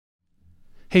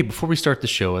Hey, before we start the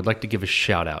show, I'd like to give a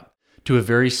shout out to a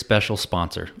very special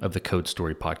sponsor of the Code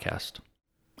Story podcast,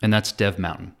 and that's Dev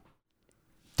Mountain.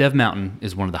 Dev Mountain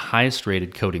is one of the highest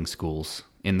rated coding schools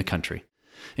in the country,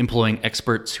 employing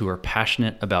experts who are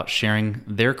passionate about sharing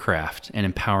their craft and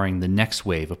empowering the next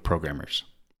wave of programmers.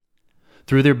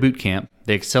 Through their boot camp,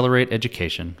 they accelerate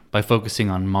education by focusing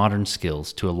on modern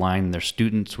skills to align their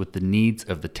students with the needs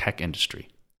of the tech industry.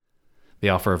 They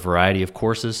offer a variety of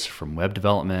courses from web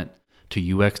development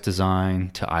to UX design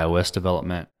to iOS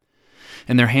development,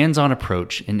 and their hands-on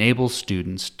approach enables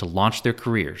students to launch their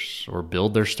careers or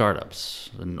build their startups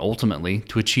and ultimately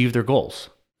to achieve their goals.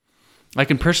 I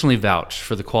can personally vouch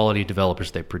for the quality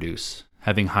developers they produce,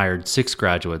 having hired 6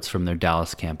 graduates from their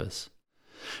Dallas campus.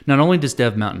 Not only does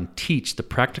Dev Mountain teach the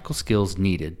practical skills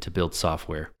needed to build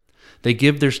software, they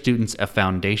give their students a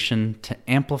foundation to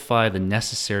amplify the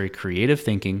necessary creative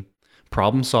thinking,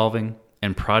 problem solving,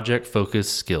 and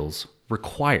project-focused skills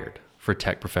required for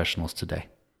tech professionals today.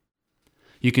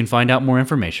 You can find out more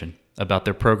information about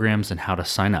their programs and how to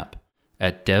sign up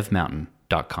at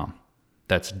devmountain.com.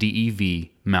 That's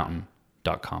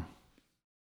devmountain.com.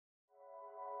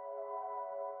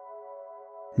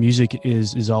 Music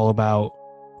is all about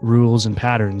rules and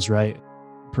patterns, right?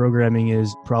 Programming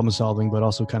is problem solving, but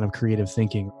also kind of creative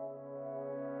thinking.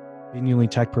 Being the only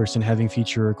tech person having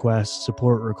feature requests,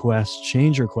 support requests,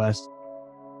 change requests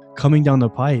coming down the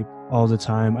pipe all the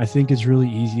time, I think it's really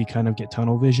easy to kind of get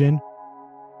tunnel vision.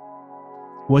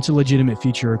 What's a legitimate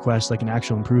feature request, like an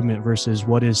actual improvement, versus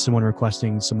what is someone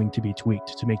requesting something to be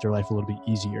tweaked to make their life a little bit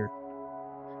easier?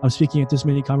 I'm speaking at this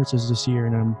many conferences this year,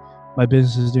 and my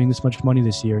business is doing this much money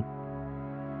this year.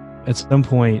 At some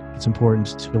point, it's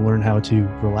important to learn how to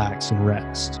relax and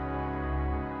rest.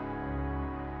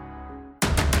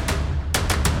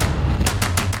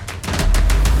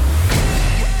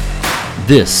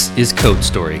 This is Code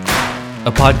Story,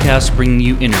 a podcast bringing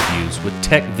you interviews with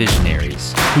tech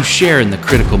visionaries who share in the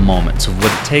critical moments of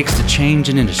what it takes to change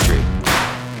an industry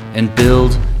and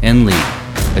build and lead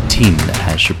a team that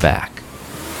has your back.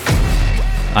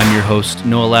 I'm your host,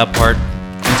 Noah Lappart,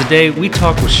 and today we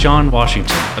talk with Sean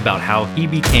Washington about how he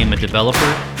became a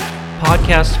developer,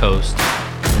 podcast host,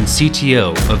 and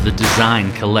CTO of the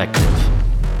Design Collective.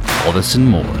 All this and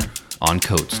more on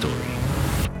Code Story.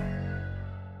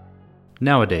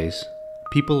 Nowadays,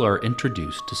 people are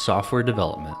introduced to software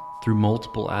development through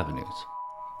multiple avenues.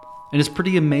 And it's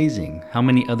pretty amazing how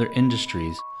many other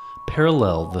industries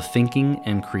parallel the thinking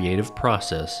and creative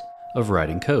process of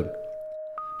writing code.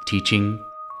 Teaching,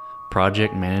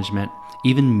 project management,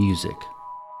 even music.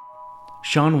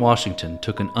 Sean Washington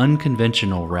took an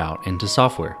unconventional route into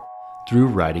software through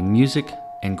writing music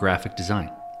and graphic design.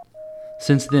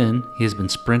 Since then, he has been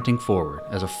sprinting forward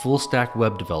as a full-stack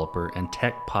web developer and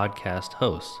tech podcast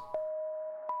host.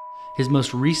 His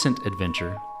most recent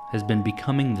adventure has been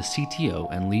becoming the CTO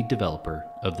and lead developer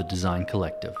of the Design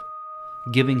Collective,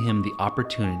 giving him the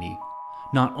opportunity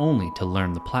not only to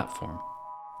learn the platform,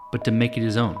 but to make it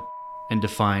his own and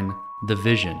define the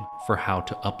vision for how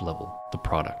to uplevel the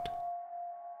product.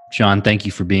 Sean, thank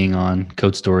you for being on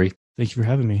Code Story. Thank you for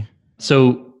having me.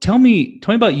 So tell me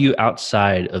about you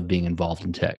outside of being involved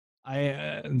in tech.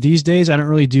 These days, I don't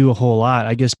really do a whole lot.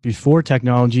 I guess before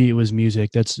technology, it was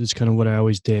music. That's kind of what I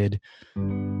always did.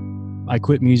 I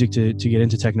quit music to get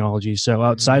into technology. So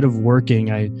outside of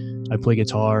working, I play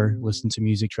guitar, listen to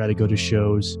music, try to go to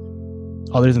shows.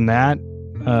 Other than that,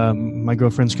 my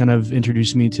girlfriend's kind of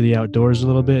introduced me to the outdoors a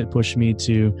little bit, pushed me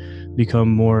to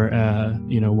become more,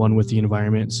 one with the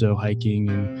environment. So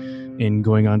hiking and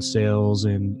going on sails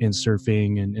and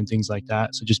surfing and things like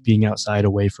that. So just being outside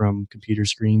away from computer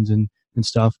screens and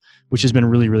stuff, which has been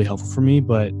really, really helpful for me.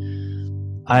 But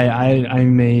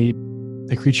I'm a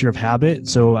creature of habit.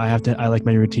 So I like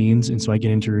my routines. And so I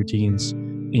get into routines.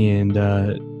 And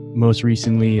most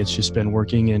recently, it's just been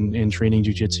working and training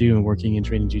jujitsu and working and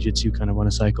training jujitsu kind of on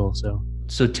a cycle. So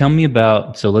tell me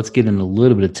let's get into a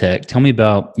little bit of tech. Tell me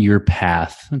about your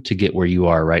path to get where you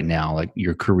are right now, like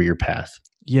your career path.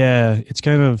 Yeah, it's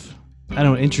kind of,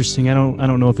 interesting. I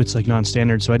don't know if it's like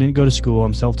non-standard. So I didn't go to school.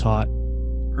 I'm self-taught.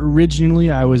 Originally,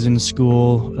 I was in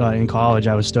school, in college,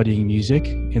 I was studying music,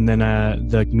 and then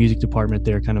the music department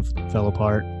there kind of fell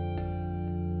apart.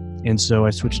 And so I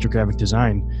switched to graphic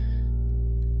design.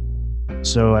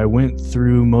 So I went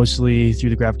mostly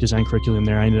through the graphic design curriculum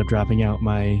there. I ended up dropping out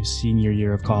my senior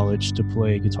year of college to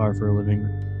play guitar for a living.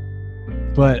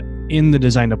 But in the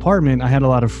design department, I had a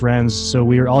lot of friends, so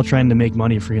we were all trying to make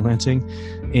money freelancing,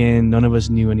 and none of us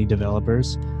knew any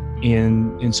developers.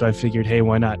 And so I figured, hey,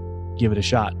 why not give it a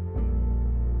shot?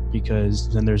 Because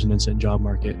then there's an instant job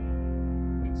market.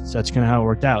 that's kind of how it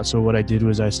worked out. So what I did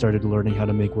was I started learning how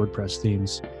to make WordPress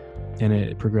themes, and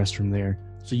it progressed from there.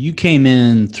 So you came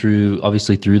in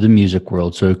obviously through the music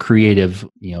world, so a creative,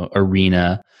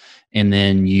 arena, and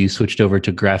then you switched over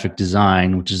to graphic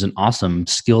design, which is an awesome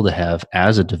skill to have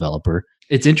as a developer.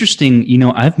 It's interesting,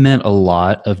 I've met a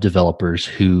lot of developers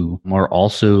who are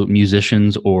also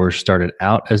musicians or started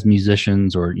out as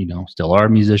musicians or, still are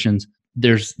musicians.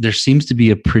 There seems to be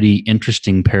a pretty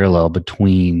interesting parallel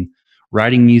between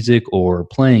writing music or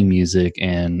playing music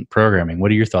and programming.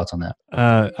 What are your thoughts on that?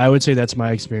 I would say that's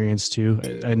my experience too.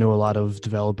 I know a lot of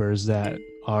developers that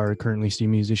are currently still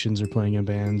musicians or playing in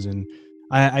bands, and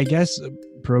I guess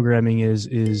programming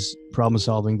is problem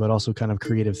solving, but also kind of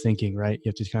creative thinking, right? You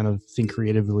have to kind of think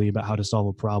creatively about how to solve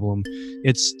a problem.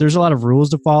 There's a lot of rules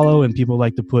to follow, and people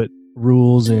like to put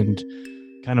rules and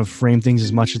kind of frame things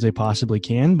as much as they possibly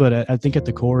can. But I think at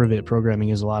the core of it, programming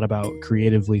is a lot about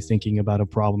creatively thinking about a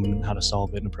problem and how to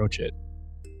solve it and approach it.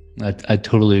 I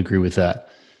totally agree with that.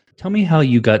 Tell me how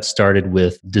you got started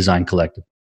with Design Collective.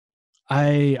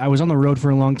 I was on the road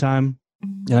for a long time,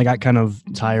 and I got kind of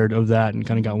tired of that and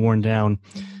kind of got worn down.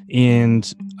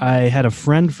 And I had a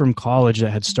friend from college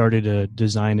that had started a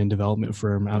design and development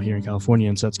firm out here in California.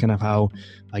 And so that's kind of how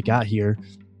I got here.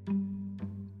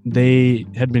 They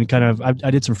had been I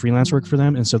did some freelance work for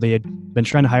them. And so they had been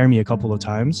trying to hire me a couple of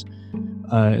times.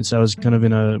 And so I was kind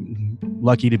of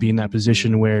lucky to be in that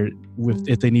position where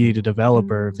if they needed a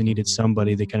developer, if they needed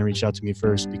somebody, they kind of reached out to me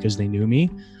first because they knew me.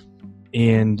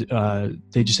 And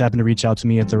they just happened to reach out to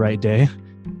me at the right day.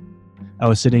 I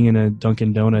was sitting in a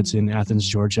Dunkin' Donuts in Athens,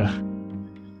 Georgia,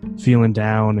 feeling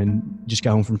down, and just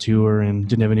got home from tour and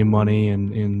didn't have any money.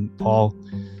 And Paul,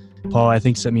 I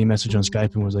think, sent me a message on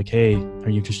Skype and was like, "Hey, are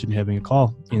you interested in having a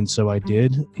call?" And so I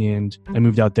did, and I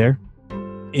moved out there.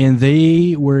 And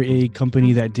they were a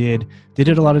company that did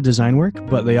a lot of design work,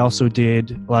 but they also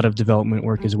did a lot of development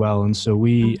work as well. And so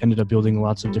we ended up building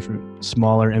lots of different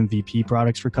smaller MVP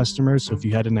products for customers. So if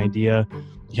you had an idea,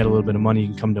 you had a little bit of money, you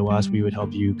can come to us. We would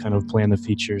help you kind of plan the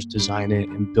features, design it,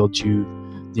 and build you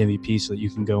the MVP so that you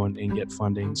can go and get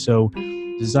funding. So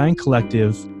Design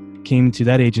Collective came to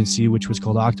that agency, which was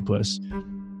called Octopus.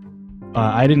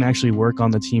 I didn't actually work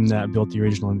on the team that built the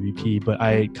original MVP, but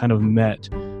I kind of met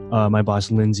my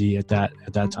boss Lindsay at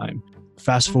that time.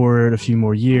 Fast forward a few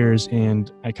more years, and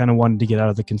I kind of wanted to get out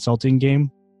of the consulting game.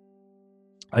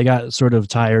 I got sort of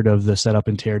tired of the setup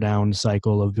and tear down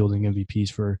cycle of building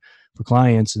MVPs for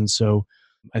clients, and so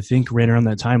I think right around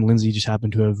that time, Lindsay just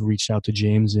happened to have reached out to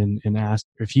James and asked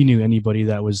if he knew anybody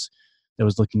that was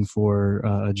looking for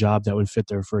a job that would fit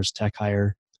their first tech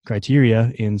hire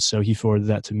criteria. And so he forwarded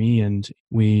that to me, and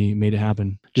we made it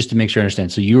happen. Just to make sure I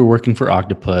understand. So you were working for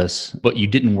Octopus, but you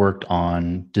didn't work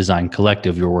on Design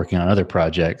Collective. You were working on other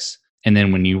projects. And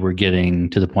then when you were getting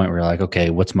to the point where you're like,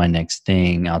 okay, what's my next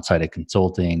thing outside of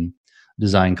consulting?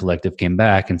 Design Collective came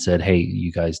back and said, hey,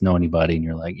 you guys know anybody? And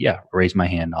you're like, yeah, raise my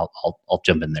hand. I'll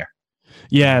jump in there.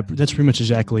 Yeah, that's pretty much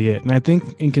exactly it. And I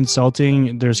think in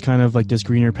consulting, there's kind of like this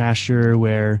greener pasture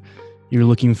where you're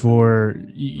looking for,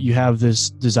 you have this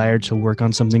desire to work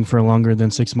on something for longer than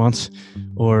 6 months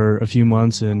or a few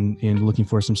months and looking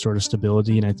for some sort of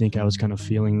stability. And I think I was kind of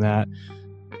feeling that.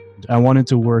 I wanted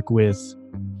to work with,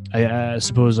 I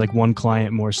suppose, like one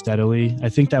client more steadily. I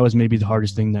think that was maybe the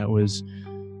hardest thing.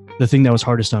 The thing that was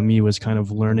hardest on me was kind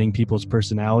of learning people's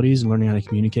personalities and learning how to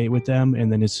communicate with them.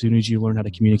 And then as soon as you learn how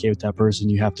to communicate with that person,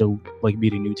 you have to like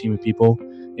meet a new team of people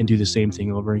and do the same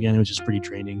thing over again. It was just pretty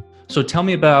draining. So tell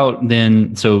me about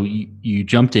then, so you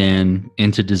jumped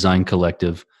into Design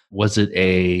Collective. Was it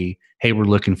hey, we're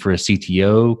looking for a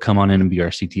CTO, come on in and be our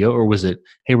CTO? Or was it,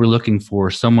 hey, we're looking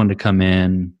for someone to come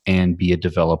in and be a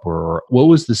developer? Or what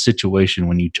was the situation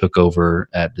when you took over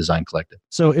at Design Collective?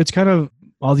 So it's kind of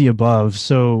all the above.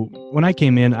 So when I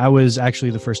came in, I was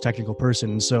actually the first technical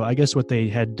person. So I guess what they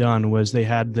had done was they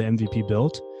had the MVP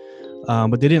built,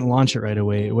 but they didn't launch it right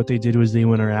away. What they did was they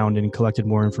went around and collected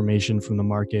more information from the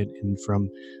market and from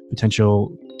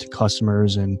potential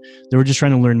customers. And they were just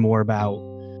trying to learn more about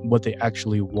what they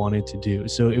actually wanted to do.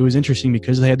 So it was interesting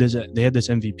because they had this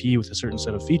MVP with a certain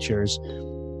set of features.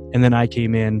 And then I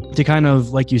came in to kind of,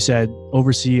 like you said,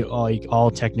 oversee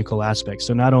all technical aspects.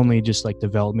 So not only just like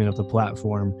development of the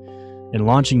platform and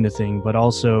launching the thing, but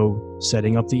also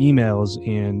setting up the emails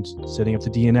and setting up the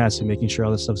DNS and making sure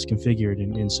all this stuff is configured.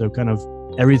 And so kind of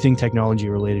everything technology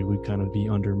related would kind of be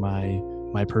under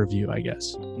my purview, I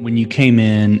guess. When you came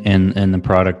in and the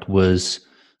product was,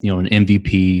 an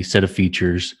MVP set of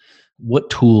features,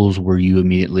 what tools were you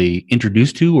immediately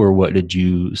introduced to, or what did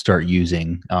you start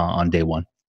using on day one?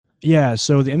 Yeah,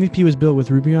 so the MVP was built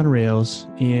with Ruby on Rails,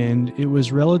 and it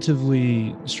was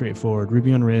relatively straightforward.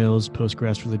 Ruby on Rails,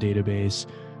 Postgres for the database,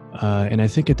 and I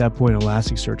think at that point,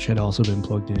 Elasticsearch had also been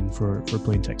plugged in for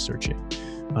plain text searching,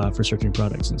 for searching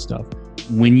products and stuff.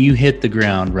 When you hit the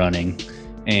ground running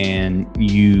and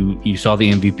you saw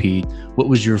the MVP, what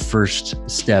was your first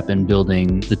step in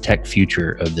building the tech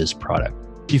future of this product?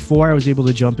 Before I was able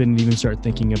to jump in and even start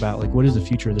thinking about like, what does the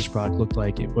future of this product look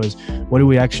like? It was, what do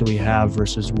we actually have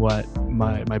versus what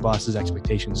my boss's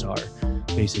expectations are,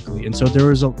 basically. And so there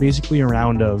was basically a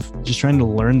round of just trying to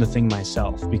learn the thing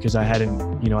myself, because I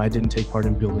didn't take part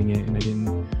in building it,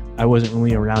 and I wasn't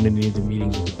really around in any of the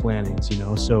meetings or the plannings,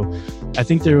 So I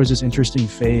think there was this interesting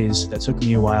phase that took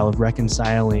me a while of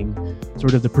reconciling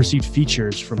sort of the perceived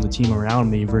features from the team around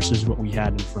me versus what we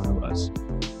had in front of us.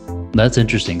 That's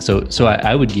interesting. So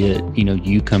I would get,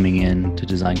 you coming in to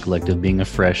Design Collective, being a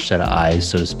fresh set of eyes,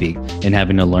 so to speak, and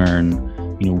having to learn,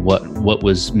 what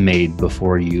was made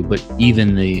before you. But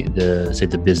even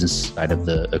the business side of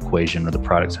the equation or the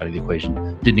product side of the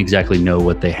equation didn't exactly know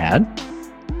what they had.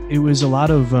 It was a lot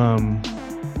of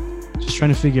just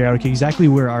trying to figure out, okay, exactly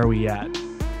where are we at?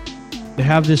 They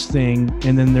have this thing,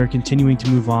 and then they're continuing to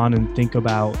move on and think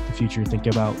about the future, think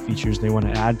about features they want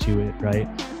to add to it, right?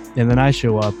 And then I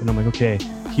show up and I'm like, okay,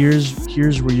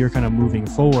 here's where you're kind of moving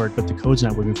forward, but the code's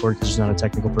not moving forward because there's not a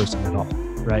technical person at all,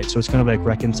 right? So it's kind of like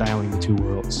reconciling the two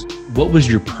worlds. What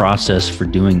was your process for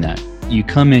doing that? You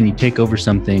come in, you take over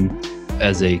something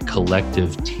as a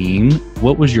collective team.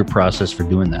 What was your process for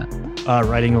doing that?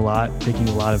 Writing a lot, taking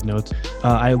a lot of notes.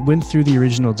 I went through the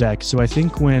original deck. So I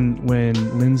think when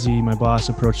Lindsay, my boss,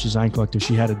 approached Design Collective,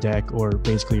 she had a deck, or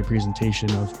basically a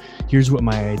presentation of, here's what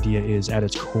my idea is at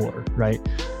its core, right?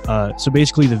 So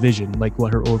basically the vision, like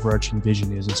what her overarching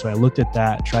vision is. And so I looked at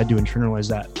that, tried to internalize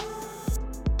that.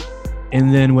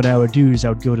 And then what I would do is I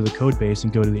would go to the code base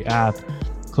and go to the app,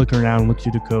 click around, look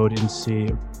through the code and see,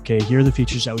 okay, here are the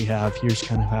features that we have. Here's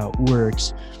kind of how it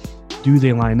works. Do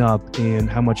they line up, and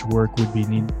how much work would be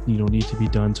need to be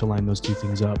done to line those two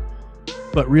things up?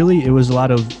 But really, it was a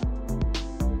lot of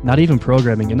not even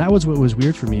programming, and that was what was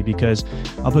weird for me, because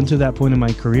up until that point in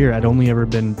my career, I'd only ever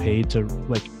been paid to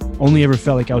only ever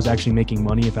felt like I was actually making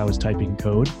money if I was typing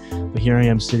code. But here I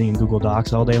am sitting in Google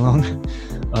Docs all day long,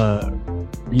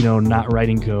 not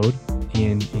writing code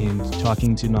and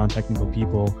talking to non-technical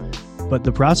people. But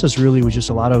the process really was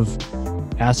just a lot of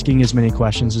asking as many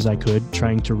questions as I could,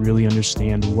 trying to really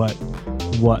understand what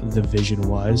the vision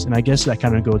was. And I guess that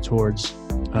kind of go towards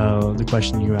the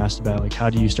question you asked about, like, how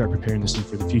do you start preparing this thing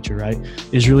for the future, right?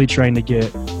 Is really trying to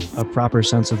get a proper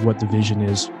sense of what the vision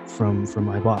is from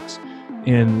my boss.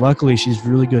 And luckily, she's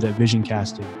really good at vision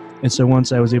casting. And so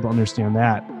once I was able to understand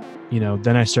that,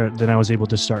 then I was able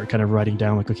to start kind of writing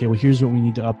down, like, okay, well, here's what we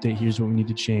need to update. Here's what we need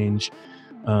to change.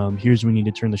 Here's we need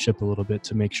to turn the ship a little bit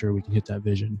to make sure we can hit that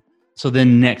vision. So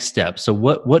then next step. So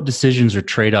what decisions or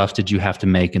trade-offs did you have to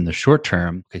make in the short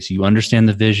term? Okay, so you understand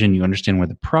the vision, you understand where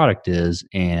the product is,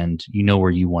 and you know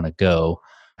where you want to go.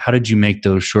 How did you make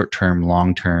those short-term,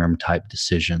 long-term type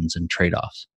decisions and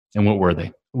trade-offs? And what were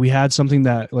they? We had something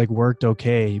that worked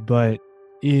okay, but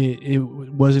it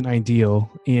wasn't ideal.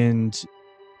 And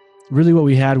really what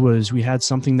we had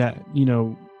something that,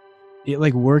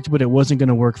 it worked, but it wasn't going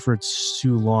to work for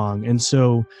too long. And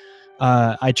so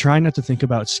I try not to think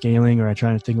about scaling, or I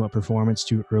try not to think about performance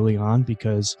too early on,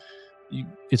 because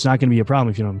it's not going to be a problem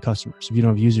if you don't have customers. If you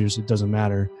don't have users, it doesn't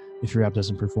matter if your app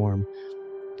doesn't perform.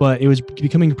 But it was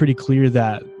becoming pretty clear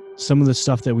that some of the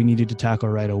stuff that we needed to tackle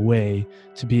right away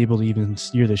to be able to even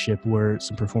steer the ship were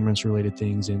some performance related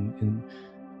things. And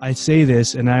I say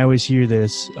this, and I always hear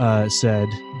this said,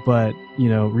 but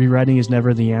rewriting is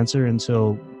never the answer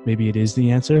until maybe it is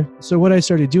the answer. So what I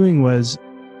started doing was,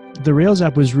 the Rails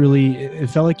app was it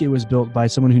felt like it was built by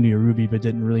someone who knew Ruby but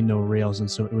didn't really know Rails. And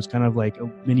so it was kind of like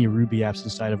mini Ruby apps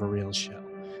inside of a Rails shell.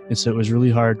 And so it was really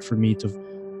hard for me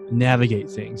to navigate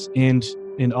things. And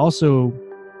also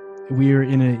we were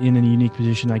in a unique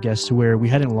position, I guess, to where we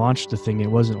hadn't launched the thing. It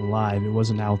wasn't live. It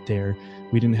wasn't out there.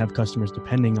 We didn't have customers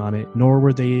depending on it, nor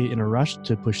were they in a rush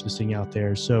to push this thing out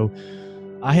there. So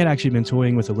I had actually been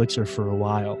toying with Elixir for a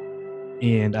while,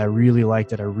 and I really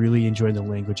liked it. I really enjoyed the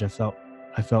language. I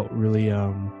felt really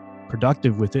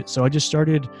productive with it. So I just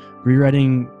started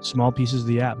rewriting small pieces of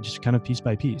the app, just kind of piece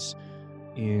by piece.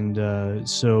 And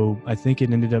so I think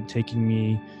it ended up taking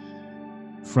me,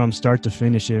 from start to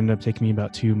finish, it ended up taking me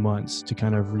about 2 months to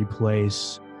kind of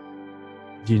replace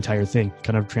the entire thing,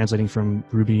 kind of translating from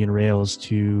Ruby and Rails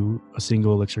to a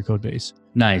single Elixir code base.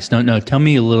 Nice. No, tell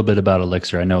me a little bit about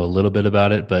Elixir. I know a little bit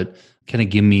about it, but kind of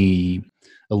give me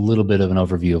a little bit of an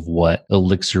overview of what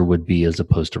Elixir would be as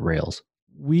opposed to Rails.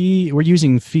 we're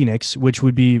using Phoenix, which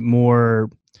would be more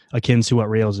akin to what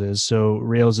Rails is. So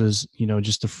Rails is,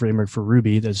 just a framework for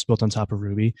Ruby that's built on top of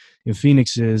Ruby. And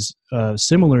Phoenix is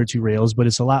similar to Rails, but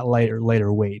it's a lot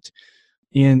lighter weight.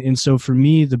 And so for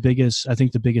me, I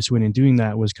think the biggest win in doing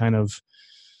that was kind of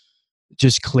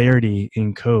just clarity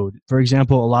in code. For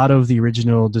example, a lot of the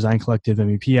original Design Collective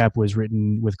MVP app was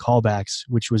written with callbacks,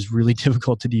 which was really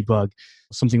difficult to debug.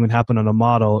 Something would happen on a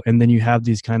model, and then you have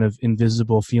these kind of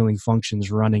invisible feeling functions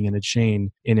running in a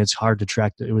chain, and it's hard to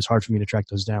track. It was hard for me to track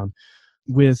those down.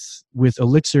 With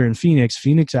Elixir and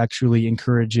Phoenix actually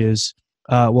encourages.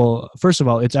 First of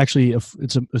all, it's actually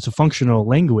it's a functional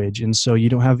language, and so you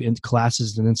don't have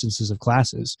classes and instances of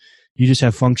classes. You just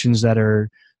have functions that are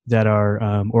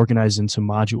organized into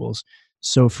modules.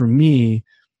 So for me,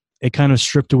 it kind of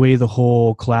stripped away the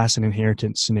whole class and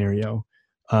inheritance scenario.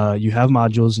 You have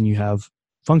modules and you have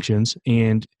functions,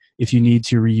 and if you need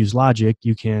to reuse logic,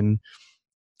 you can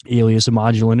alias a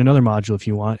module in another module if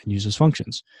you want and use those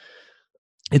functions.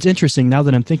 It's interesting now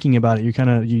that I'm thinking about it. You're kind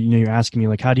of you're asking me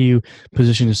like, how do you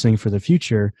position this thing for the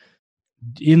future?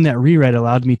 In that rewrite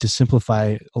allowed me to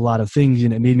simplify a lot of things,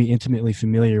 and it made me intimately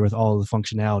familiar with all of the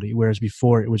functionality, whereas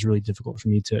before it was really difficult for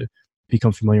me to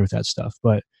become familiar with that stuff.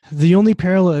 But the only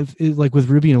parallel is like with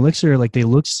Ruby and Elixir, like they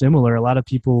look similar. A lot of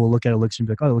people will look at Elixir and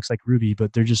be like, oh, it looks like Ruby,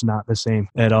 but they're just not the same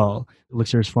at all.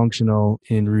 Elixir is functional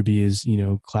and Ruby is,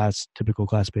 typical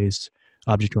class-based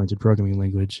object-oriented programming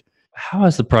language. How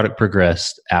has the product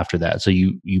progressed after that? So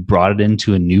you brought it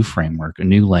into a new framework, a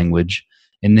new language,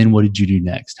 and then what did you do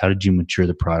next? How did you mature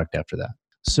the product after that?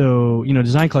 So,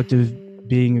 Design Collective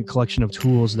being a collection of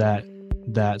tools that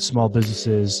small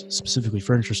businesses, specifically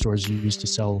furniture stores, use to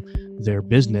sell their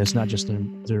business, not just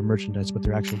their merchandise, but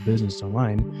their actual business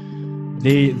online.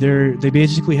 They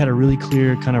basically had a really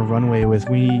clear kind of runway with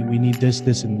we need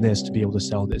this, and this to be able to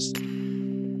sell this.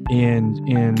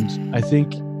 And I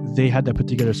think they had that put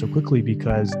together so quickly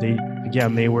because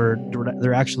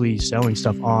they're actually selling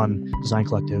stuff on Design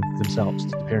Collective themselves.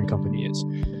 The parent company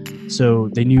is. So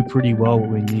they knew pretty well what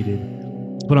we needed.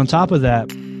 But on top of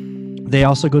that, they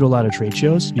also go to a lot of trade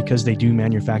shows because they do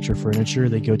manufacture furniture.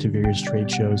 They go to various trade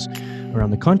shows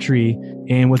around the country.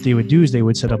 And what they would do is they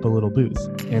would set up a little booth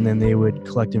and then they would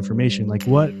collect information like,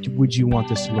 what would you want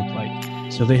this to look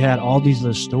like? So they had all these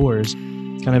little stores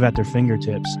kind of at their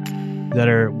fingertips that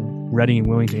are ready and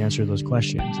willing to answer those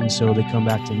questions. And so they come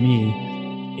back to me,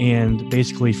 and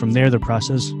basically from there, the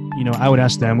process, I would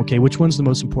ask them, okay, which one's the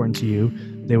most important to you?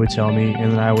 They would tell me,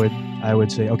 and then I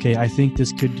would say, okay, I think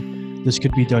this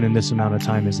could be done in this amount of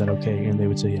time. Is that okay? And they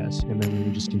would say yes. And then we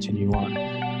would just continue on.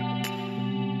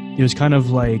 It was kind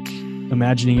of like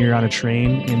imagining you're on a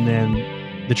train and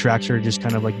then the tracks are just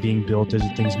kind of like being built as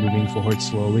things moving forward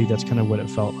slowly. That's kind of what it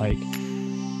felt like.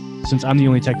 Since I'm the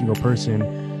only technical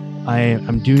person,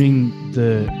 I'm doing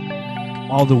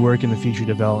all the work in the feature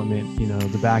development,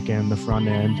 the back end, the front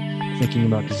end, thinking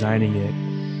about designing it,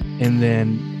 and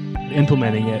then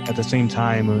implementing it at the same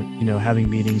time,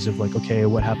 having meetings of like, okay,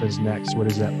 what happens next? What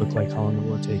does that look like? How long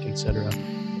will it take, etc.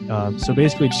 So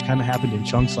basically it just kind of happened in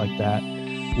chunks like that,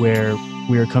 where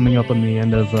we were coming up on the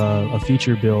end of a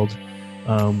feature build.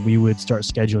 We would start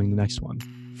scheduling the next one.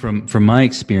 From my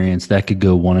experience, that could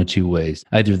go one of two ways.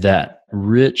 Either that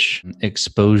rich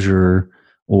exposure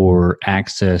or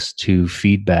access to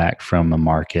feedback from a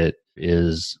market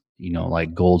is,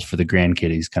 like gold for the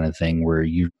grandkiddies kind of thing, where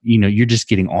you're just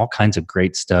getting all kinds of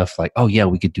great stuff like, oh yeah,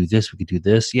 we could do this, we could do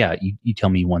this. Yeah, you tell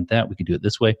me you want that, we could do it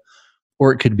this way.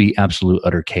 Or it could be absolute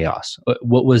utter chaos.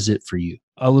 What was it for you?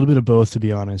 A little bit of both, to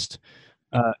be honest.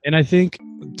 And I think,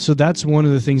 so that's one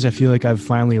of the things I feel like I've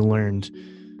finally learned.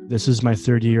 This is my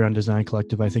third year on Design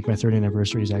Collective. I think my third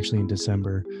anniversary is actually in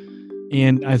December.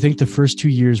 And I think the first 2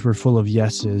 years were full of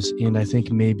yeses. And I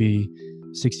think maybe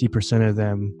 60% of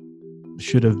them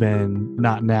should have been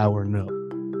not now or no.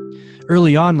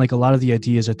 Early on, like a lot of the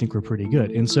ideas I think were pretty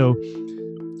good. And so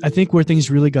I think where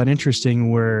things really got interesting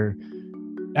were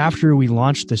after we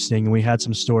launched this thing and we had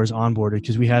some stores onboarded,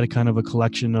 because we had a kind of a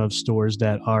collection of stores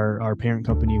that our parent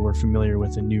company were familiar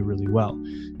with and knew really well.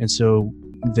 And so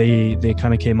they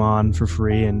kind of came on for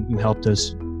free and helped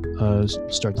us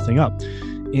start the thing up.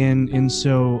 And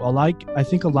so I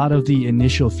think a lot of the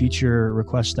initial feature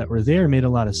requests that were there made a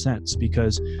lot of sense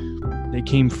because they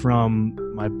came from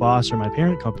my boss or my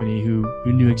parent company who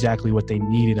knew exactly what they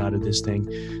needed out of this thing.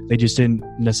 They just didn't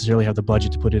necessarily have the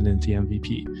budget to put it into the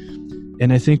MVP.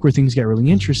 And I think where things got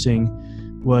really interesting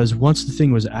was once the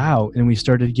thing was out and we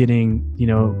started getting,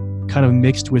 kind of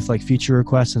mixed with like feature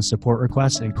requests and support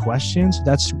requests and questions,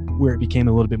 that's where it became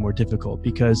a little bit more difficult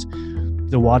because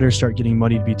the waters start getting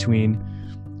muddied between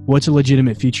what's a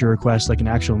legitimate feature request, like an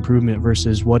actual improvement,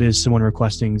 versus what is someone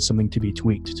requesting something to be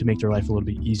tweaked to make their life a little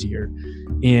bit easier.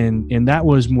 And that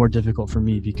was more difficult for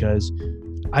me because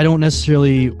I don't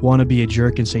necessarily want to be a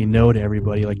jerk and say no to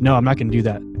everybody. Like, no, I'm not going to do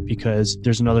that because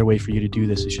there's another way for you to do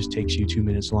this. It just takes you 2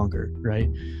 minutes longer, right?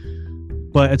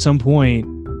 But at some point,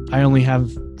 I only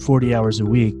have 40 hours a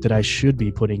week that I should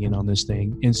be putting in on this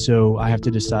thing. And so I have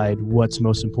to decide what's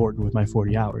most important with my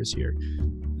 40 hours here.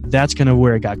 That's kind of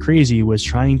where it got crazy, was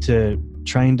trying to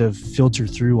filter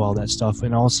through all that stuff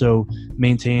and also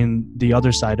maintain the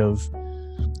other side of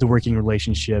the working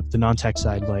relationship, the non-tech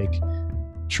side, like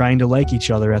trying to like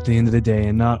each other at the end of the day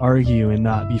and not argue and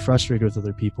not be frustrated with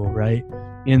other people, right?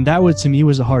 And that was, to me,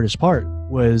 was the hardest part,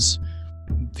 was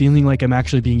feeling like I'm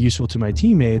actually being useful to my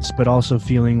teammates, but also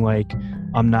feeling like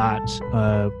I'm not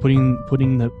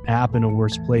putting the app in a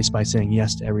worse place by saying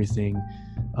yes to everything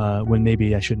when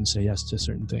maybe I shouldn't say yes to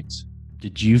certain things.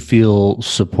 Did you feel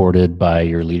supported by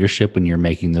your leadership when you're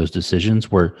making those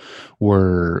decisions? Were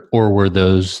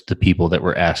those the people that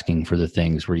were asking for the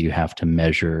things where you have to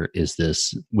measure, is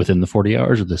this within the 40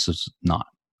 hours or this is not?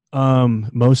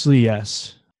 Mostly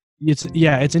yes.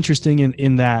 It's interesting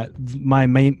in that my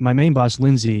main boss,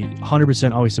 Lindsay,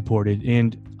 100% always supported,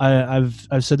 and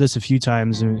I've said this a few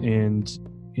times, and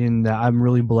in that I'm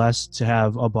really blessed to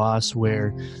have a boss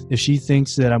where if she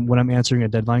thinks that when I'm answering a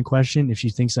deadline question, if she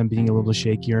thinks I'm being a little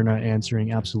shaky or not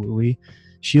answering absolutely,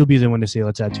 she'll be the one to say,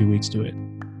 let's add 2 weeks to it.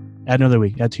 Add another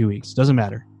week, add 2 weeks. Doesn't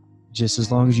matter. Just as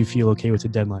long as you feel okay with the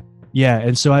deadline. Yeah,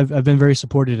 and so I've been very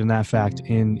supported in that fact,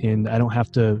 and I don't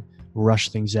have to rush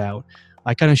things out.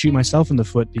 I kind of shoot myself in the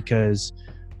foot because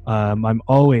I'm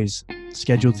always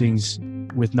schedule things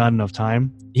with not enough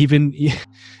time. Even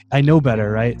I know better,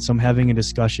 right? So I'm having a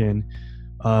discussion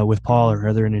with Paul or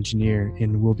other an engineer,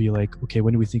 and we'll be like, okay,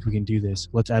 when do we think we can do this?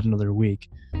 Let's add another week.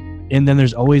 And then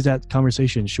there's always that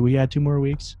conversation. Should we add 2 more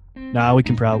weeks? Nah, we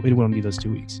won't need those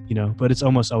 2 weeks, but it's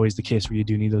almost always the case where you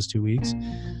do need those 2 weeks.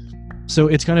 So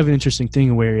it's kind of an interesting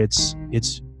thing where it's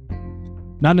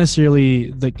not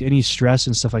necessarily like any stress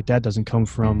and stuff like that doesn't come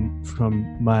from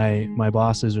my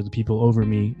bosses or the people over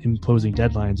me imposing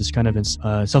deadlines. It's kind of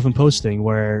a self-imposed thing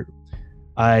where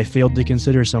I failed to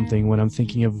consider something when I'm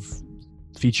thinking of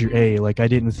feature A. Like I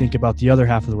didn't think about the other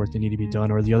half of the work that needed to be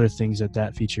done or the other things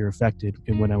that feature affected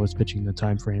when I was pitching the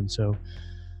time frame. So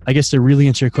I guess to really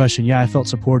answer your question, yeah, I felt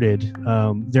supported.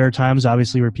 There are times,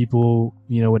 obviously, where people,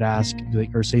 would ask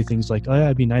or say things like, "Oh, yeah,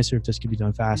 it'd be nicer if this could be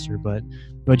done faster." But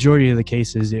the majority of the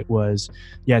cases, it was,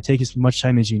 yeah, take as much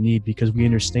time as you need because we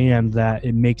understand that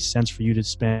it makes sense for you to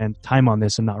spend time on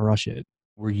this and not rush it.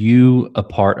 Were you a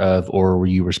part of, or were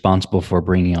you responsible for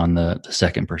bringing on the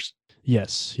second person?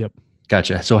 Yes. Yep.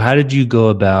 Gotcha. So how did you go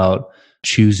about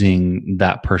choosing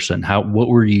that person? How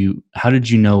did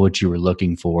you know what you were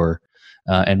looking for?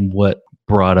 And what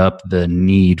brought up the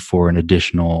need for an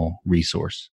additional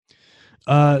resource?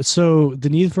 So the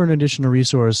need for an additional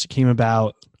resource came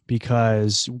about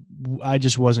because I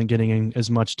just wasn't getting as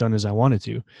much done as I wanted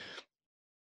to.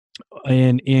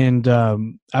 And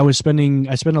I spent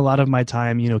a lot of my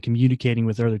time, communicating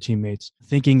with other teammates,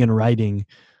 thinking and writing,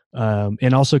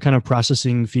 and also kind of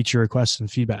processing feature requests and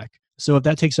feedback. So if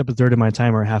that takes up a third of my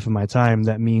time or half of my time,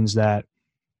 that means that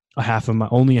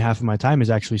only half of my time is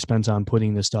actually spent on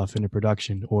putting this stuff into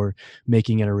production or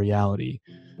making it a reality,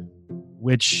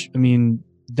 which,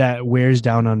 that wears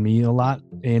down on me a lot.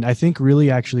 And I think really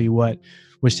actually what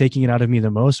was taking it out of me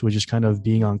the most was just kind of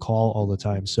being on call all the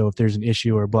time. So if there's an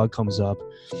issue or a bug comes up,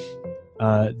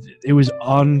 it was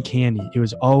uncanny. It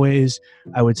was always,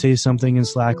 I would say something in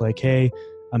Slack like, hey,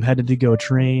 I'm headed to go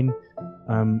train.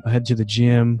 I'm headed to the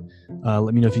gym.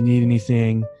 Let me know if you need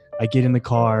anything. I get in the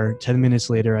car, 10 minutes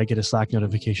later, I get a Slack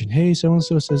notification. Hey,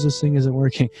 so-and-so says this thing isn't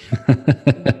working.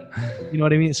 You know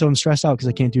what I mean? So I'm stressed out because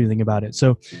I can't do anything about it.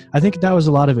 So I think that was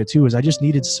a lot of it too, is I just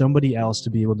needed somebody else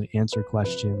to be able to answer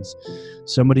questions,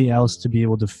 somebody else to be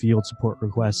able to field support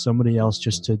requests, somebody else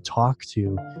just to talk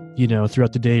to,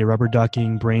 throughout the day, rubber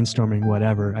ducking, brainstorming,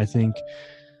 whatever. I think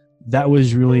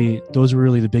those were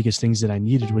really the biggest things that I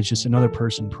needed, was just another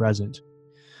person present.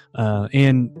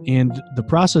 And the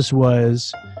process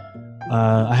was,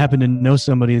 I happened to know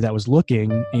somebody that was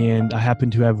looking, and I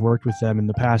happened to have worked with them in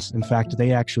the past. In fact,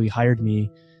 they actually hired me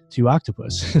to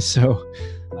Octopus. So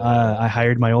I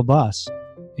hired my old boss,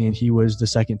 and he was the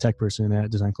second tech person at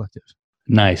Design Collective.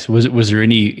 Nice. Was there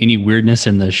any weirdness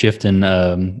in the shift in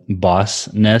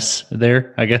bossness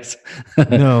there, I guess?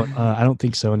 No, I don't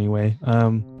think so anyway.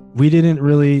 We didn't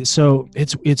really. So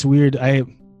it's weird.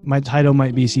 My title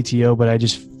might be CTO, but I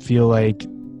just feel like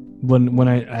when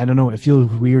I don't know, it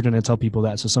feels weird when I tell people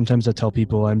that. So sometimes I tell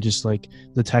people I'm just like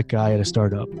the tech guy at a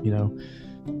startup,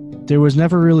 there was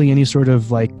never really any sort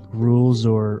of like rules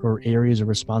or areas of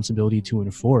responsibility to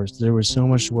enforce. There was so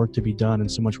much work to be done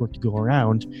and so much work to go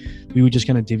around. We would just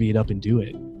kind of divvy it up and do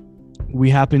it. We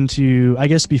happened to, I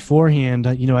guess beforehand,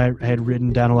 I had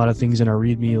written down a lot of things in our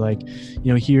README, like,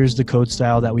 here's the code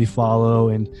style that we follow.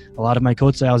 And a lot of my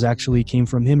code styles actually came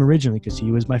from him originally because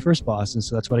he was my first boss. And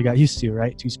so that's what I got used to,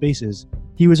 right? 2 spaces.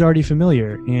 He was already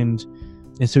familiar. And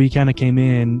so he kind of came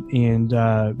in and,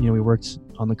 we worked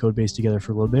on the code base together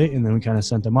for a little bit, and then we kind of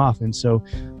sent them off. And so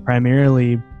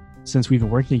primarily, since we've been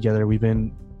working together, we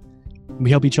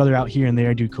help each other out here and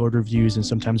there, do code reviews, and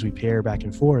sometimes we pair back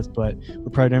and forth, but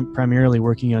we're primarily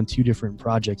working on 2 different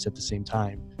projects at the same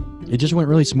time. It just went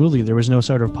really smoothly. There was no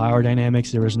sort of power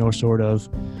dynamics. There was no sort of,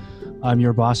 I'm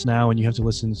your boss now and you have to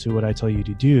listen to what I tell you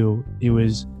to do.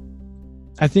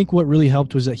 I think what really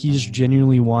helped was that he just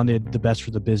genuinely wanted the best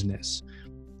for the business.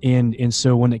 And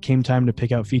so when it came time to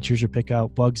pick out features or pick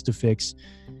out bugs to fix,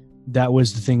 that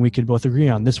was the thing we could both agree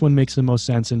on. This one makes the most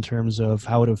sense in terms of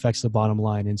how it affects the bottom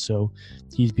line. And so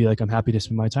he'd be like, I'm happy to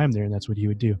spend my time there. And that's what he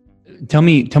would do. Tell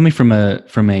me from a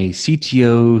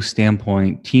CTO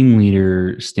standpoint, team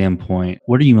leader standpoint,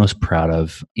 what are you most proud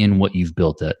of in what you've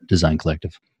built at Design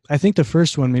Collective? I think the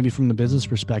first one, maybe from the business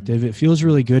perspective, it feels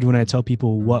really good when I tell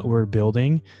people what we're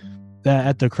building. That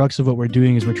at the crux of what we're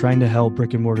doing is we're trying to help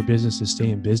brick and mortar businesses stay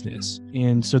in business.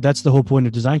 And so that's the whole point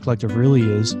of Design Collective really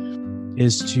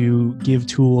is to give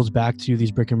tools back to these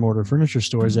brick and mortar furniture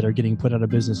stores that are getting put out of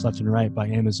business left and right by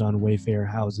Amazon,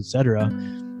 Wayfair, Houzz, etc.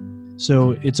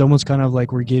 So it's almost kind of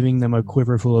like we're giving them a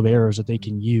quiver full of arrows that they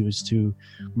can use to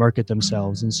market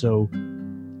themselves. And so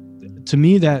to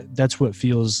me, that's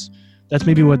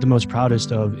maybe what the most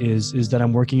proudest of is that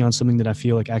I'm working on something that I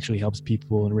feel like actually helps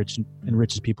people,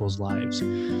 enriches people's lives.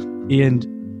 And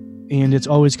it's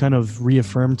always kind of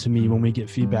reaffirmed to me when we get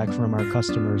feedback from our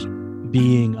customers,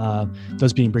 being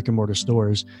brick and mortar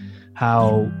stores,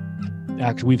 how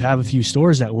actually we've had a few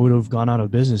stores that would have gone out of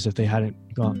business if they hadn't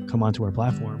come onto our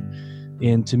platform.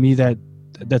 And to me,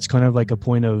 that's kind of like a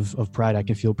point of pride. I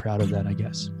can feel proud of that, I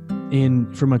guess.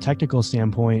 And from a technical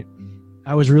standpoint,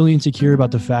 I was really insecure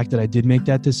about the fact that I did make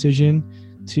that decision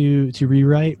to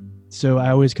rewrite. So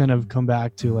I always kind of come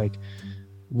back to like,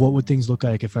 what would things look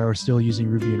like if I were still using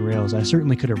Ruby and Rails? I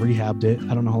certainly could have rehabbed it.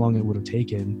 I don't know how long it would have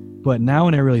taken. But now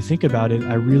when I really think about it,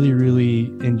 I really, really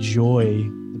enjoy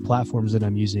the platforms that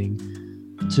I'm using.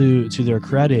 To their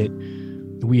credit,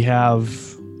 we have,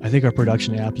 I think our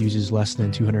production app uses less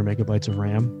than 200 megabytes of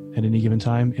RAM at any given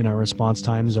time. And our response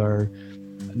times are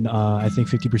I think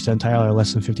 50 percentile are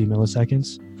less than 50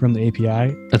 milliseconds from the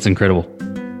API. That's incredible.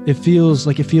 It feels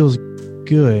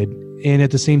good. And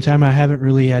at the same time, I haven't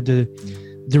really had to,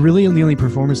 the only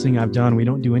performance thing I've done, we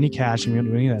don't do any caching, we don't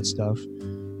do any of that stuff.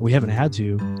 We haven't had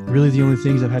to. Really, the only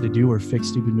things I've had to do were fix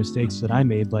stupid mistakes that I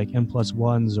made, like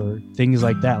N+1s or things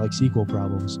like that, like SQL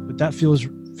problems. But that feels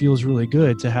really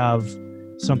good to have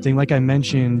something, like I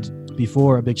mentioned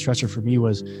before, a big stressor for me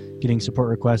was getting support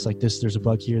requests like this, there's a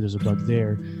bug here, there's a bug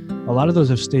there. A lot of those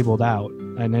have stabled out.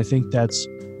 And I think that's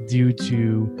due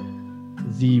to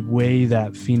the way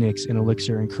that Phoenix and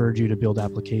Elixir encourage you to build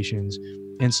applications.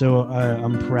 And so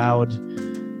I'm proud,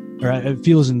 or it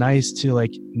feels nice to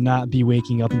like not be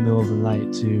waking up in the middle of the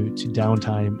night to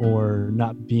downtime, or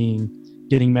not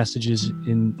getting messages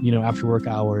in, after work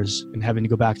hours and having to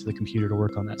go back to the computer to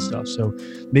work on that stuff. So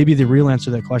maybe the real answer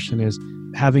to that question is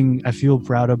I feel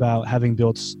proud about having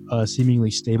built a seemingly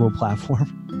stable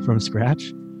platform from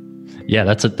scratch. Yeah,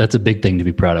 that's a big thing to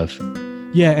be proud of.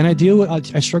 Yeah, and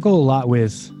I struggle a lot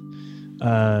with,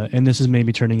 and this is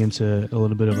maybe turning into a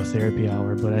little bit of a therapy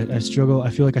hour, but I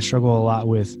feel like I struggle a lot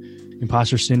with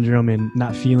imposter syndrome and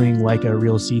not feeling like a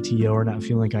real CTO, or not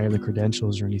feeling like I have the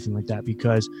credentials or anything like that,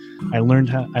 because I learned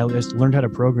how to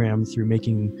program through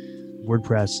making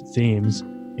WordPress themes,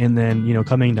 and then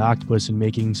coming to Octopus and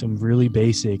making some really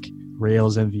basic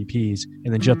Rails MVPs,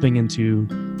 and then jumping into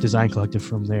Design Collective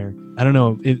from there. I don't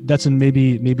know. That's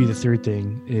maybe the third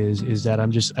thing is that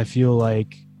I feel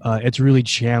like it's really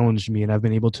challenged me, and I've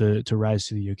been able to rise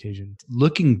to the occasion.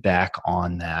 Looking back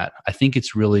on that, I think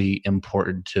it's really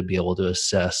important to be able to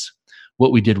assess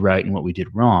what we did right and what we did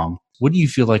wrong. What do you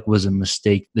feel like was a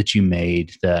mistake that you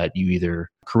made that you either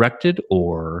corrected,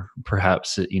 or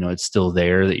perhaps it's still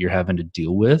there that you're having to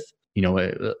deal with?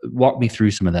 Walk me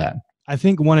through some of that. I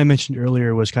think one I mentioned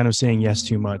earlier was kind of saying yes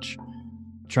too much,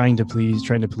 trying to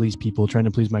please people, trying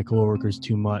to please my coworkers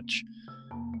too much.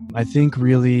 I think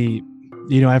really,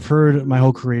 I've heard my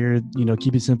whole career,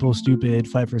 keep it simple, stupid,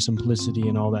 fight for simplicity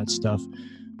and all that stuff.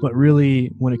 But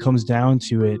really, when it comes down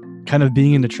to it, kind of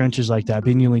being in the trenches like that,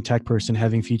 being the only tech person,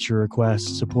 having feature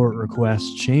requests, support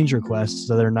requests, change requests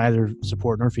that are neither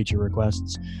support nor feature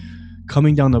requests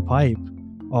coming down the pipe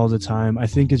all the time, I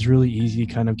think it's really easy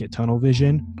to kind of get tunnel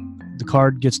vision. The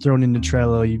card gets thrown into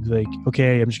Trello, you'd be like,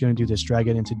 okay, I'm just going to do this, drag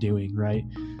it into doing, right?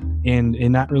 And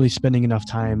not really spending enough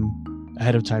time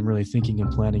ahead of time really thinking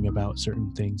and planning about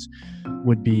certain things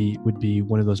would be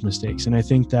one of those mistakes. And I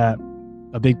think that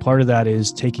a big part of that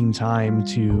is taking time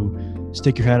to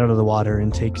stick your head out of the water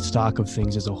and take stock of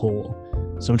things as a whole.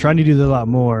 So I'm trying to do that a lot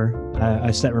more.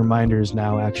 I set reminders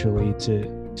now actually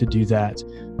to do that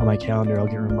on my calendar. I'll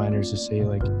get reminders to say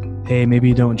like, hey,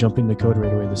 maybe don't jump into code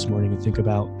right away this morning and think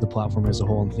about the platform as a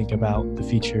whole and think about the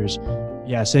features.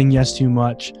 Yeah, saying yes too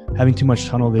much, having too much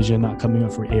tunnel vision, not coming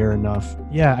up for air enough.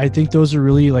 Yeah, I think those are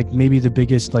really like maybe the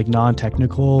biggest like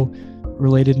non-technical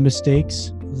related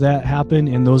mistakes that happen.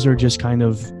 And those are just kind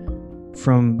of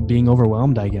from being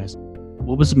overwhelmed, I guess.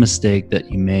 What was a mistake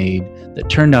that you made that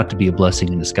turned out to be a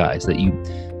blessing in disguise, that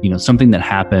you know, something that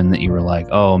happened that you were like,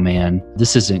 oh man,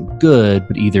 this isn't good,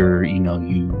 but either, you know,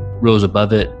 you rose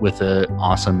above it with an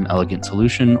awesome, elegant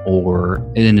solution, or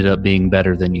it ended up being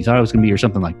better than you thought it was going to be, or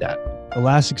something like that?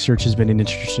 Elasticsearch has been an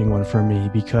interesting one for me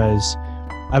because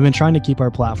I've been trying to keep our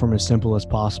platform as simple as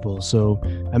possible. So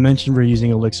I mentioned we're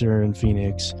using Elixir and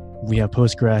Phoenix. We have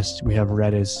Postgres, we have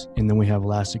Redis, and then we have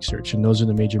Elasticsearch. And those are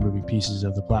the major moving pieces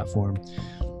of the platform.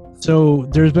 So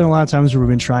there's been a lot of times where we've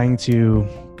been trying to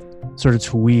sort of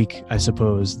tweak, I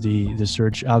suppose, the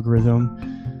search algorithm.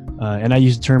 And I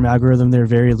use the term algorithm there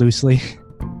very loosely.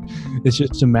 It's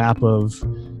just a map of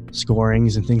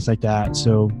scorings and things like that.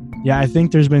 So yeah, I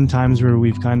think there's been times where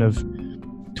we've kind of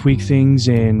tweaked things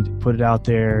and put it out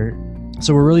there.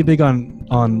 So we're really big on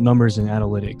numbers and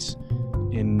analytics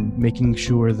and making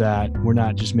sure that we're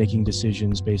not just making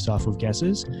decisions based off of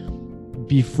guesses.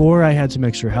 Before I had some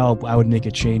extra help, I would make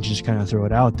a change, just kind of throw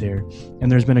it out there.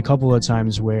 And there's been a couple of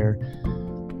times where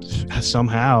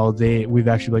somehow we've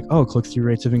actually like, oh, click-through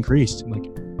rates have increased.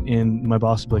 And my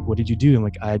boss would be like, what did you do? I'm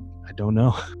like, I don't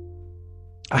know.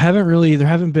 There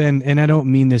haven't been, and I don't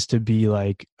mean this to be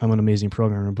like I'm an amazing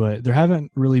programmer, but there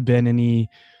haven't really been any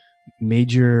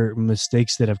major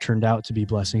mistakes that have turned out to be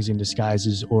blessings in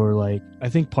disguises. Or like, I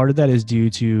think part of that is due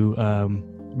to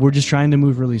we're just trying to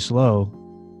move really slow.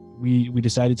 We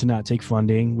decided to not take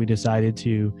funding. We decided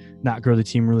to not grow the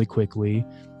team really quickly.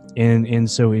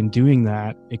 And so in doing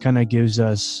that, it kind of gives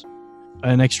us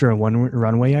an extra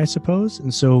runway, I suppose.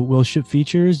 And so we'll ship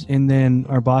features and then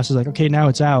our boss is like, okay, now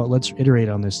it's out. Let's iterate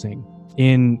on this thing.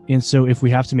 And so if we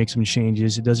have to make some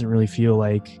changes, it doesn't really feel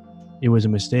like it was a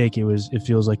mistake. It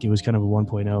feels like it was kind of a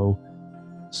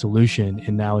 1.0 solution.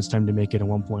 And now it's time to make it a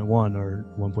 1.1 or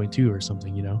 1.2 or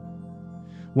something, you know?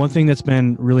 One thing that's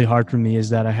been really hard for me is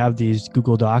that I have these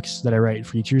Google Docs that I write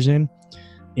features in.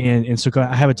 And so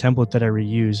I have a template that I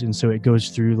reuse. And so it goes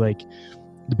through like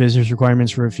the business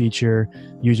requirements for a feature,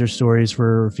 user stories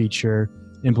for a feature,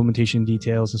 implementation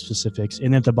details and specifics.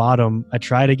 And at the bottom, I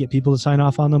try to get people to sign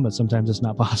off on them, but sometimes it's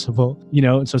not possible, you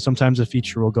know? And so sometimes a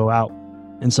feature will go out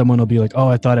and someone will be like, oh,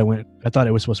 I thought it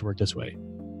was supposed to work this way.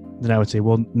 Then I would say,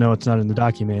 well, no, it's not in the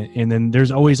document. And then there's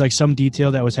always like some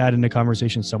detail that was had in a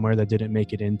conversation somewhere that didn't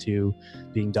make it into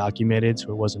being documented.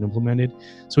 So it wasn't implemented.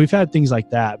 So we've had things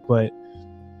like that, but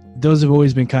those have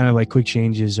always been kind of like quick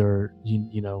changes or,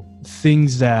 you know,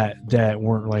 things that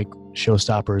weren't like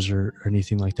showstoppers or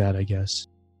anything like that, I guess.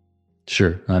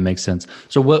 Sure, that makes sense.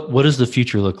 So what does the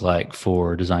future look like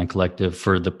for Design Collective,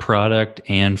 for the product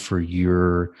and for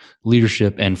your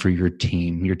leadership and for your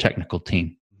team, your technical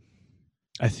team?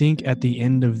 I think at the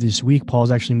end of this week,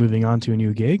 Paul's actually moving on to a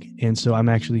new gig. And so I'm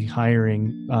actually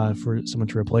hiring for someone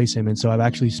to replace him. And so I've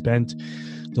actually spent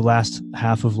the last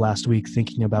half of last week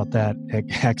thinking about that,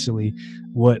 actually,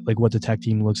 what the tech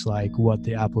team looks like, what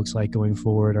the app looks like going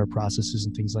forward, our processes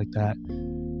and things like that.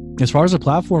 As far as the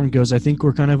platform goes, I think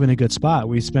we're kind of in a good spot.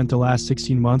 We spent the last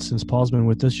 16 months since Paul's been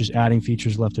with us just adding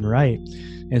features left and right.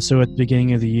 And so at the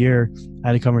beginning of the year, I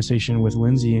had a conversation with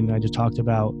Lindsay and I just talked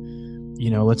about, you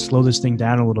know, let's slow this thing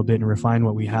down a little bit and refine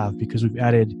what we have, because we've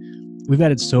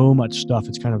added so much stuff.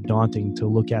 It's kind of daunting to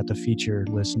look at the feature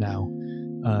list now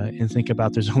and think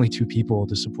about there's only 2 people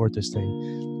to support this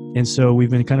thing. And so we've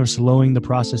been kind of slowing the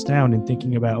process down and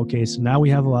thinking about, okay, so now we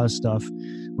have a lot of stuff.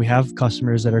 We have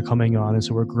customers that are coming on. And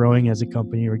so we're growing as a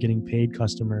company. We're getting paid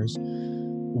customers.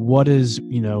 What is,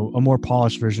 you know, a more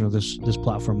polished version of this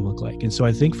platform look like? And so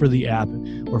I think for the app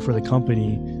or for the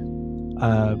company,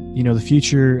 you know, the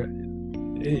future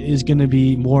is going to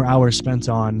be more hours spent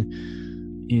on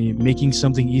making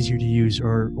something easier to use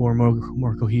or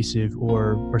more cohesive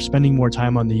or spending more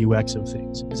time on the UX of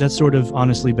things. Because that's sort of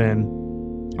honestly been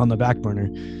on the back burner.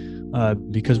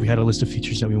 because we had a list of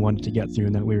features that we wanted to get through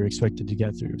and that we were expected to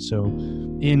get through. So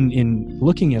in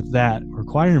looking at that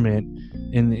requirement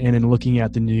and in looking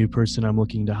at the new person I'm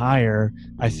looking to hire,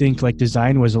 I think like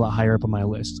design was a lot higher up on my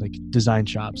list, like design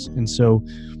shops. And so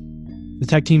the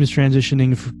tech team is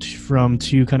transitioning from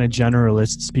two kind of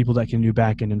generalists, people that can do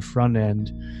back end and front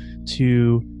end,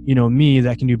 to, me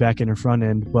that can do back end and front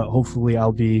end, but hopefully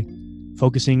I'll be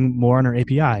focusing more on our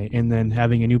API, and then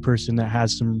having a new person that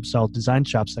has some solid design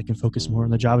chops that can focus more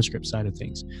on the JavaScript side of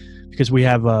things. Because we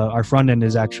have our front end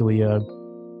is actually a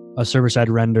server-side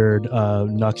rendered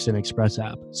Nux and Express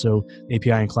app. So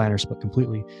API and client are split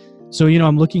completely. So,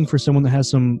 I'm looking for someone that has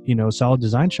some, solid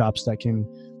design chops that can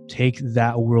take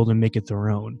that world and make it their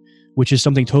own, which is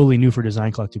something totally new for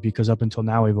Design Collective, because up until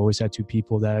now, we've always had two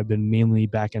people that have been mainly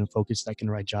back-end focused that can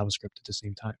write JavaScript at the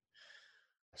same time.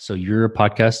 So you're a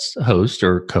podcast host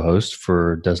or co-host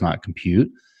for Does Not Compute.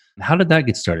 How did that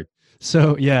get started?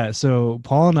 So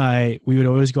Paul and I, we would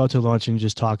always go out to lunch and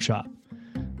just talk shop.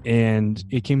 And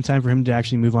it came time for him to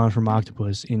actually move on from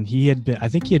Octopus. And I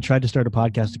think he had tried to start a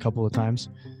podcast a couple of times.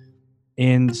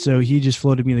 And so he just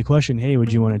floated me the question, hey,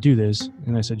 would you want to do this?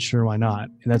 And I said, sure, why not?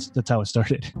 And that's how it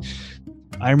started.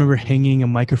 I remember hanging a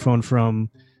microphone from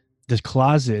this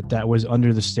closet that was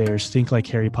under the stairs, think like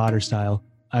Harry Potter style.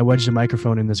 I wedged a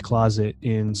microphone in this closet,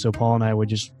 and so Paul and I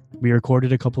we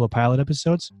recorded a couple of pilot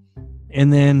episodes.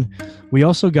 And then we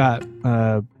also got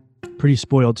pretty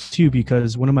spoiled too,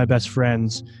 because one of my best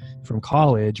friends from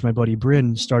college, my buddy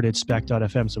Bryn, started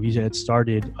Spec.fm. So he had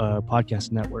started a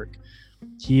podcast network.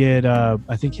 He had,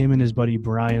 I think him and his buddy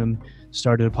Brian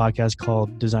started a podcast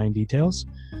called Design Details,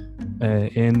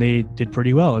 and they did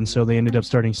pretty well. And so they ended up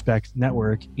starting Spec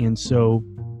Network. And so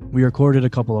we recorded a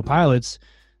couple of pilots,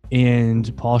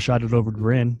 and Paul shot it over to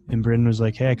Bryn, and Bryn was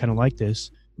like, hey, I kind of like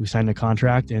this. We signed a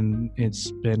contract, and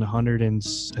it's been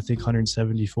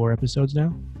 174 episodes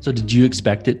now. So did you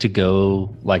expect it to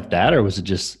go like that, or was it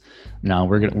just, no,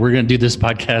 we're gonna do this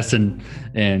podcast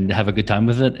and have a good time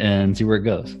with it and see where it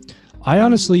goes? I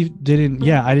honestly didn't.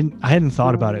 Yeah, I hadn't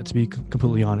thought about it, to be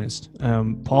completely honest.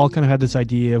 Paul kind of had this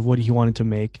idea of what he wanted to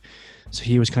make, so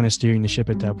he was kind of steering the ship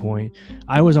at that point.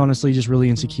 I was honestly just really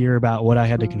insecure about what I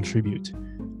had to contribute,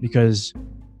 because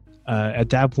at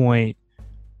that point,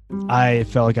 I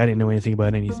felt like I didn't know anything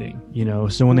about anything,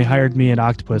 So when they hired me at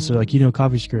Octopus, they're like,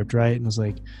 CoffeeScript, right? And I was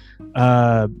like,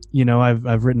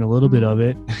 I've written a little bit of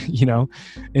it,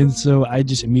 And so I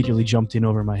just immediately jumped in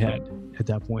over my head at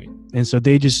that point. And so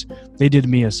they did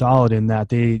me a solid in that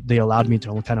they allowed me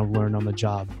to kind of learn on the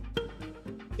job.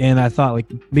 And I thought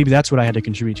like maybe that's what I had to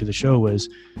contribute to the show, was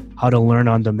how to learn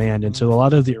on demand. And so a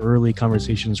lot of the early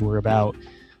conversations were about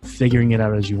figuring it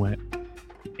out as you went.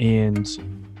 And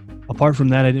apart from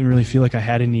that, I didn't really feel like I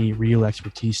had any real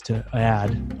expertise to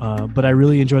add, but I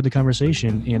really enjoyed the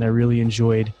conversation, and I really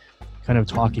enjoyed kind of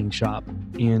talking shop.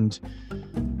 And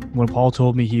when Paul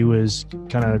told me he was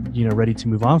kind of, ready to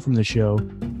move on from the show,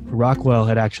 Rockwell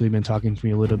had actually been talking to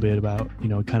me a little bit about,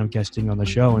 kind of guesting on the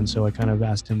show. And so I kind of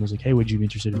asked him, was like, hey, would you be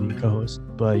interested in being a co-host?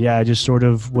 But yeah, it just sort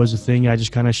of was a thing I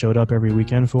just kind of showed up every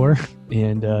weekend for.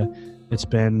 And it's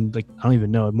been like, I don't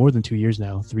even know, more than 2 years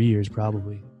now, 3 years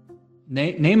probably.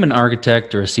 Name an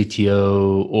architect or a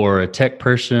CTO or a tech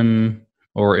person,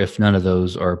 or if none of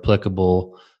those are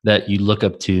applicable, that you look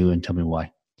up to, and tell me why.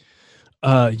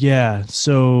 Yeah.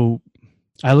 So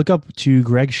I look up to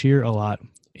Greg Shear a lot,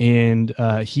 and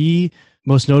he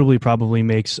most notably probably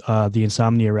makes the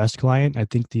Insomnia REST client. I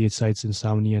think the site's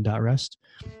insomnia.rest.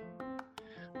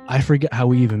 I forget how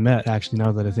we even met, actually,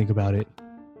 now that I think about it.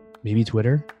 Maybe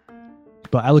Twitter.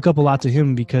 But I look up a lot to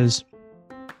him because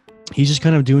he's just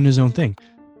kind of doing his own thing.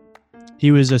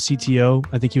 He was a CTO.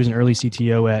 I think he was an early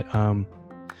CTO at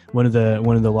one of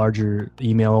the larger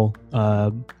email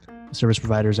service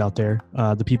providers out there.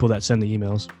 The people that send the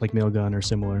emails, like Mailgun or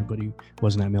similar, but he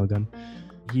wasn't at Mailgun.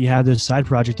 He had this side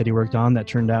project that he worked on that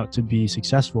turned out to be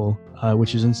successful,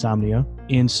 which is Insomnia.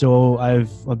 And so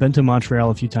I've been to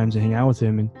Montreal a few times to hang out with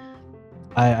him, and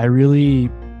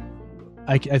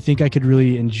I think I could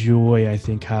really enjoy,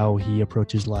 how he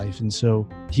approaches life. And so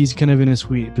he's kind of in a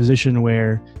sweet position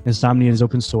where Insomnia is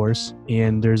open source,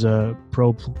 and there's a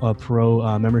pro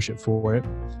membership for it.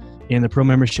 And the pro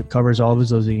membership covers all of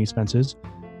his hosting expenses.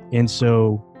 And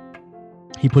so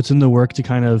he puts in the work to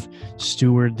kind of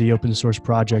steward the open source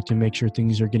project and make sure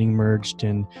things are getting merged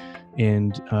and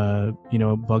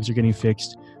bugs are getting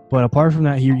fixed. But apart from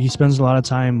that, he spends a lot of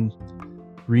time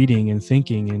reading and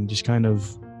thinking and just kind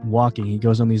of walking. He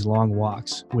goes on these long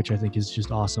walks, which I think is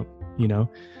just awesome, so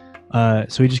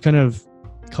he just kind of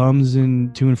comes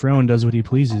in to and fro and does what he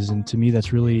pleases. And to me,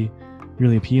 that's really,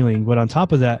 really appealing. But on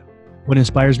top of that, what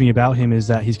inspires me about him is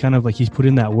that he's kind of like, he's put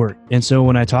in that work. And so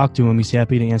when I talk to him, he's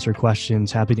happy to answer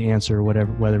questions, happy to answer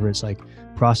whatever, whether it's like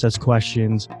process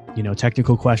questions,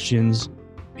 technical questions.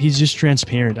 He's just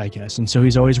transparent, I guess. And so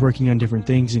he's always working on different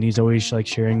things, and he's always like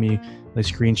sharing me like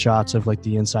screenshots of like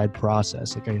the inside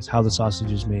process, like I guess how the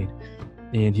sausage is made.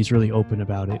 And he's really open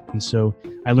about it. And so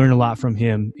I learn a lot from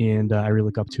him, and I really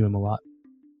look up to him a lot.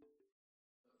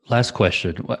 Last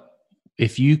question.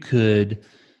 If you could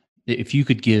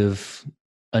give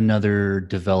another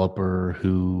developer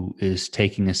who is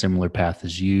taking a similar path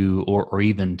as you, or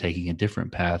even taking a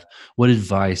different path, what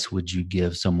advice would you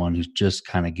give someone who's just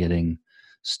kind of getting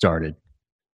started?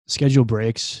 Schedule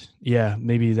breaks. Yeah,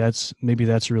 maybe that's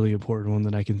a really important one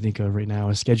that I can think of right now.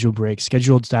 Is schedule breaks,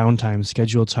 scheduled downtime,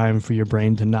 schedule time for your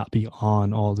brain to not be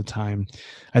on all the time.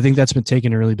 I think that's been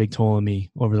taking a really big toll on me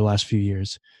over the last few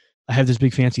years. I have this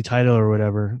big fancy title or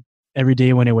whatever. Every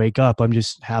day when I wake up, I'm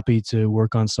just happy to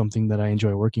work on something that I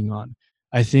enjoy working on.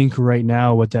 I think right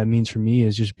now what that means for me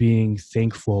is just being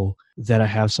thankful that I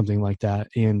have something like that.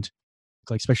 And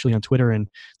like, especially on Twitter and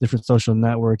different social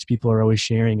networks, people are always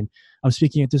sharing, and I'm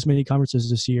speaking at this many conferences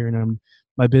this year, and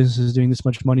my business is doing this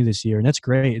much money this year. And that's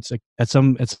great. It's like at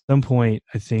some point,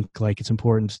 I think like it's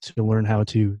important to learn how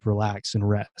to relax and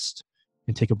rest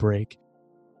and take a break.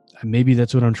 And maybe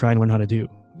that's what I'm trying to learn how to do,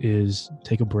 is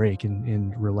take a break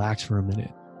and relax for a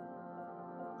minute.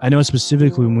 I know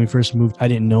specifically when we first moved, I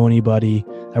didn't know anybody.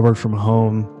 I worked from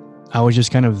home. I was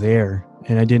just kind of there,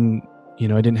 and I didn't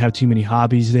have too many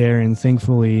hobbies there. And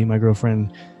thankfully my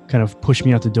girlfriend kind of pushed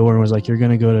me out the door and was like, you're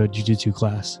going to go to jiu-jitsu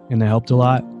class. And that helped a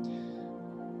lot.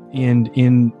 And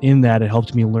in that, it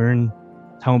helped me learn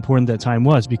how important that time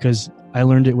was, because I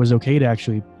learned it was okay to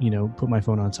actually, put my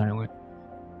phone on silent.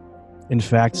 In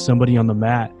fact, somebody on the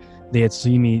mat, they had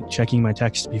seen me checking my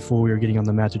texts before we were getting on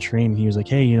the mat to train. He was like,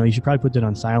 hey, you should probably put that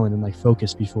on silent and like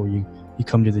focus before you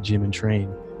come to the gym and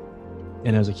train.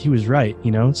 And I was like, he was right,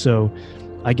 So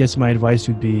I guess my advice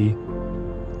would be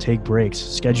take breaks,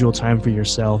 schedule time for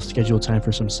yourself, schedule time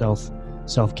for some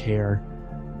self-care,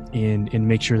 and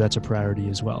make sure that's a priority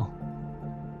as well.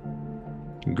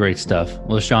 Great stuff.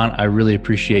 Well, Sean, I really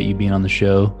appreciate you being on the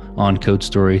show on Code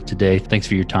Story today. Thanks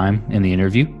for your time in the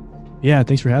interview. Yeah,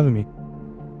 thanks for having me.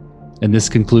 And this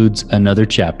concludes another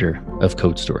chapter of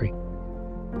Code Story.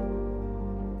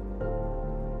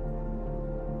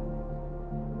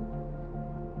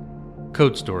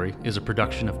 Code Story is a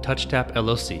production of TouchTap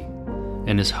LLC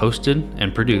and is hosted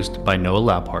and produced by Noah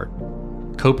Laupart,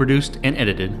 co-produced and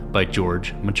edited by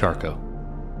George Macharko.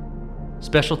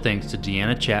 Special thanks to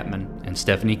Deanna Chapman and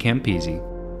Stephanie Campisi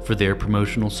for their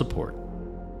promotional support.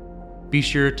 Be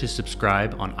sure to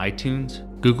subscribe on iTunes,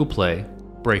 Google Play,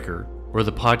 Breaker, or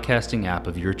the podcasting app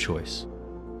of your choice.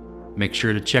 Make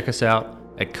sure to check us out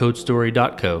at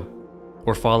codestory.co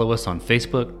or follow us on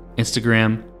Facebook,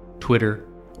 Instagram, Twitter,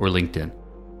 or LinkedIn.